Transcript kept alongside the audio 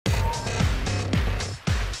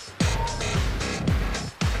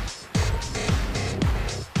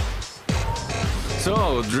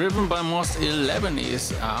So, DrivenByMoss 11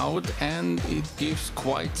 is out and it gives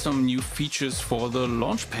quite some new features for the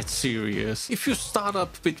Launchpad series. If you start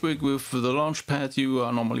up Bitwig with the Launchpad, you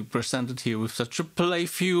are normally presented here with such a play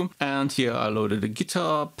view, and here I loaded a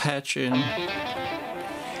guitar patch in.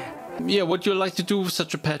 Yeah, what you like to do with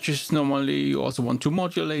such a patch is normally you also want to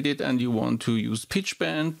modulate it and you want to use pitch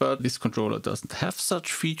bend, but this controller doesn't have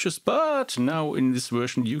such features. But now in this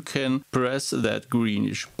version you can press that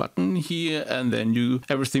greenish button here and then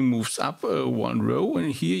everything moves up one row,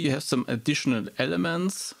 and here you have some additional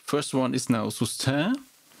elements. First one is now sustain.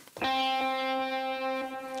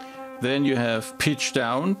 Then you have pitch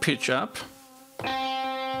down, pitch up.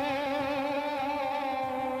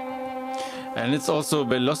 And it's also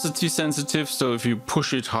velocity sensitive, so if you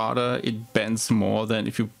push it harder, it bends more than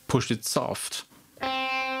if you push it soft.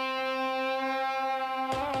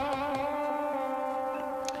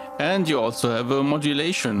 And you also have a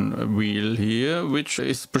modulation wheel here, which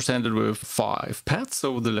is presented with 5 pads.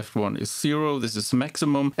 So the left one is 0, this is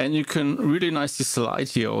maximum. And you can really nicely slide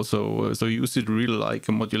here also. So use it really like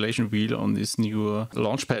a modulation wheel on these newer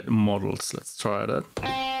Launchpad models. Let's try that.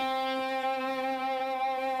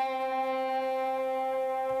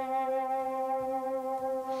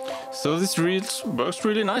 So this works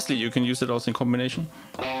really nicely. You can use it also in combination.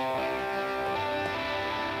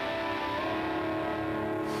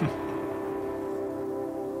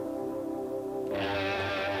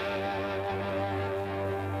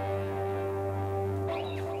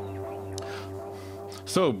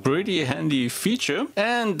 So pretty handy feature.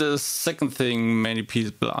 And the second thing many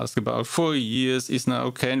people ask about for years is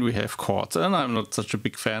now, can we have chords? And I'm not such a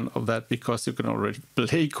big fan of that because you can already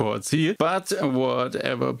play chords here, but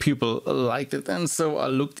whatever, people liked it. And so I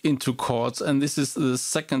looked into chords, and this is the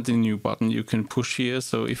second new button you can push here.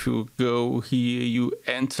 So if you go here, you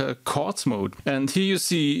enter chords mode, and here you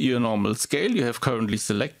see your normal scale you have currently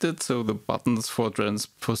selected. So the buttons for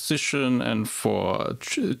transposition and for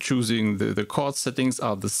choosing the chord settings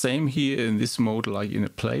are the same here in this mode like in a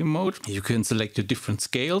play mode. You can select your different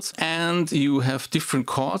scales and you have different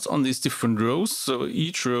chords on these different rows. So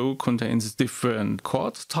each row contains different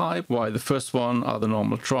chord type, while the first one are the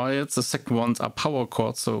normal triads, the second ones are power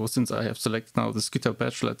chords. So since I have selected now this guitar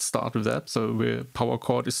patch, let's start with that. So where power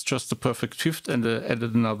chord is just a perfect fifth and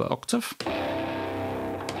added another octave.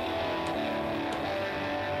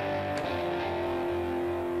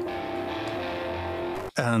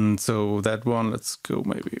 And so that one, let's go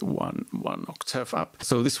maybe one octave up.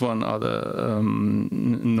 So this one are the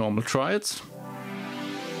normal triads.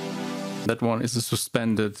 That one is a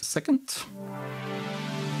suspended second.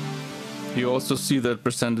 You also see that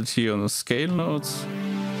presented here on the scale notes.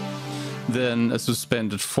 Then a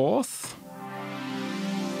suspended fourth.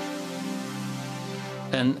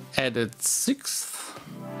 An added sixth.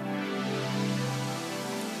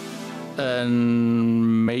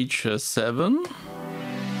 And major 7.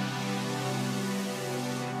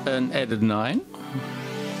 An added 9,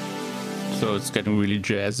 so it's getting really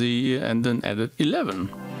jazzy, and then added 11.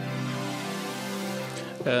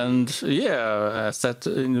 And yeah, as said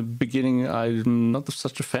in the beginning, I'm not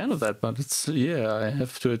such a fan of that, but it's, yeah, I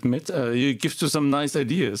have to admit, it gives you some nice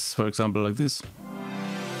ideas, for example, like this.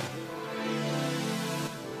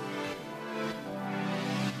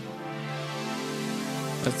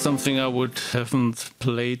 That's something I haven't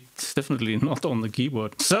played, definitely not on the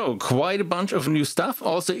keyboard. So quite a bunch of new stuff.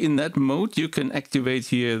 Also in that mode you can activate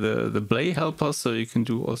here the play helper, so you can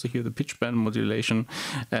do also here the pitch bend modulation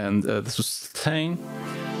and the sustain.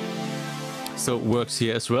 So it works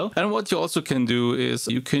here as well. And what you also can do is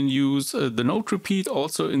you can use the note repeat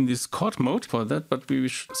also in this chord mode for that, but we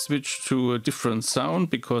should switch to a different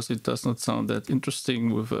sound because it does not sound that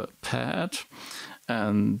interesting with a pad.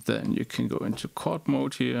 And then you can go into chord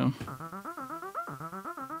mode here.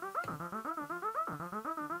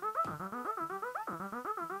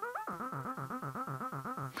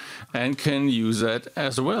 And can use that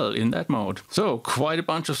as well in that mode. So quite a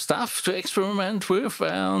bunch of stuff to experiment with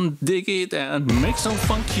and dig it and make some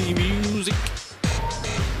funky music.